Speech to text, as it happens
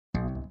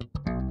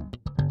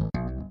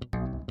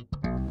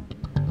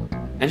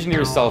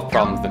Engineers solve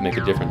problems that make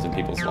a difference in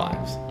people's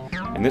lives.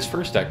 In this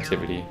first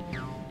activity,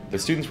 the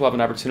students will have an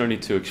opportunity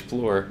to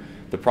explore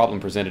the problem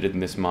presented in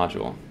this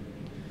module.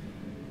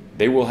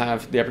 They will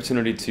have the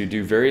opportunity to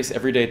do various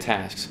everyday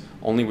tasks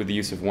only with the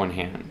use of one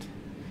hand.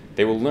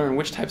 They will learn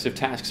which types of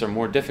tasks are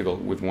more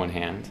difficult with one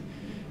hand,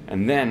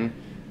 and then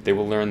they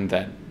will learn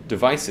that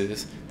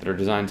devices that are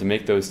designed to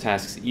make those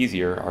tasks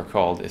easier are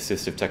called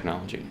assistive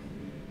technology.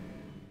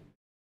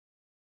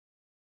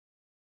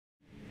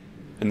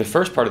 In the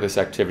first part of this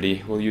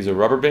activity, we'll use a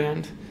rubber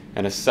band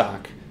and a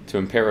sock to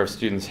impair our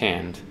student's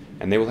hand,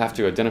 and they will have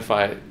to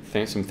identify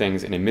some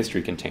things in a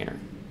mystery container.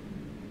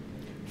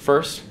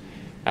 First,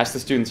 ask the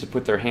students to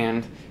put their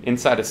hand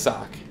inside a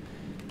sock,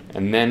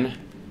 and then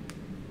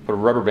put a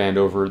rubber band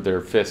over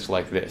their fist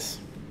like this.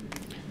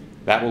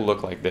 That will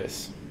look like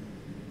this.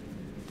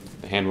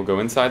 The hand will go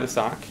inside the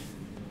sock,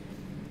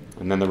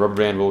 and then the rubber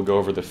band will go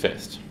over the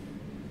fist.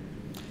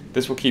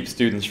 This will keep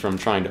students from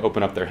trying to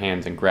open up their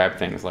hands and grab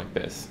things like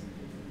this.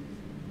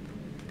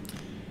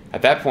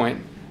 At that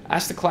point,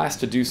 ask the class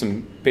to do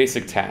some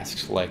basic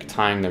tasks like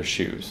tying their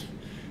shoes,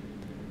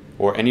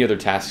 or any other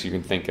tasks you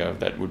can think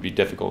of that would be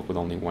difficult with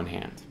only one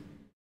hand.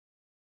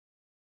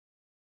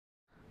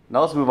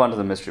 Now let's move on to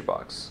the mystery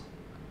box.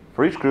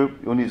 For each group,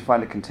 you'll need to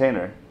find a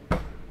container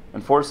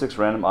and 4 to 6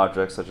 random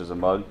objects such as a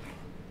mug,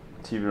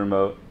 a TV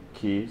remote,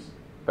 keys,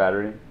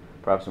 battery,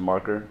 perhaps a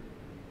marker,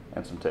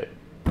 and some tape.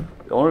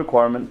 The only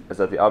requirement is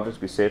that the objects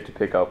be safe to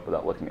pick up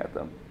without looking at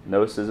them.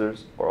 No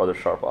scissors or other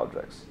sharp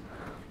objects.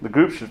 The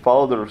group should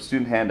follow the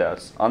student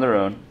handouts on their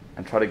own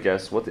and try to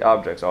guess what the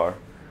objects are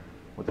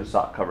with their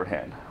sock-covered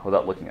hand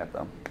without looking at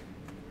them.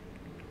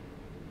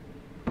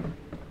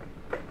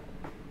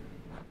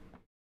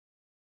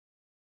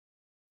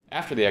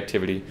 After the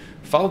activity,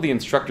 follow the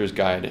instructor's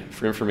guide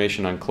for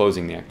information on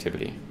closing the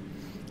activity.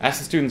 Ask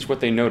the students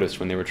what they noticed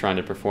when they were trying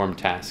to perform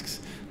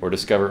tasks or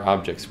discover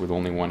objects with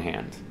only one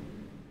hand.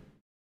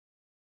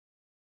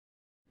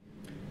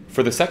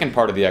 For the second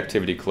part of the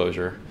activity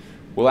closure,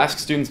 we'll ask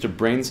students to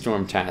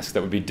brainstorm tasks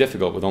that would be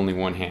difficult with only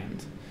one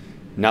hand.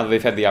 Now that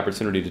they've had the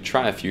opportunity to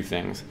try a few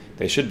things,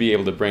 they should be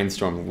able to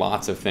brainstorm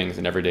lots of things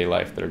in everyday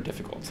life that are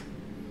difficult.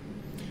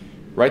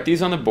 Write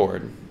these on the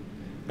board,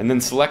 and then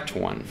select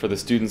one for the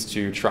students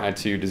to try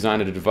to design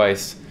a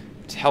device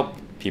to help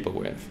people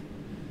with.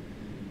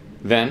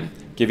 Then,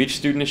 give each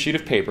student a sheet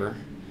of paper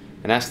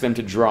and ask them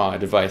to draw a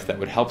device that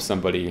would help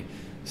somebody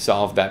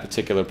solve that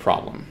particular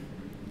problem.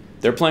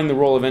 They're playing the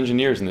role of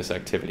engineers in this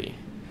activity.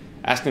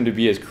 Ask them to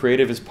be as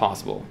creative as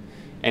possible.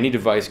 Any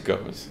device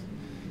goes.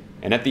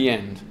 And at the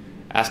end,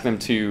 ask them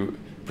to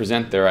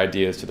present their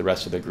ideas to the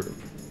rest of the group.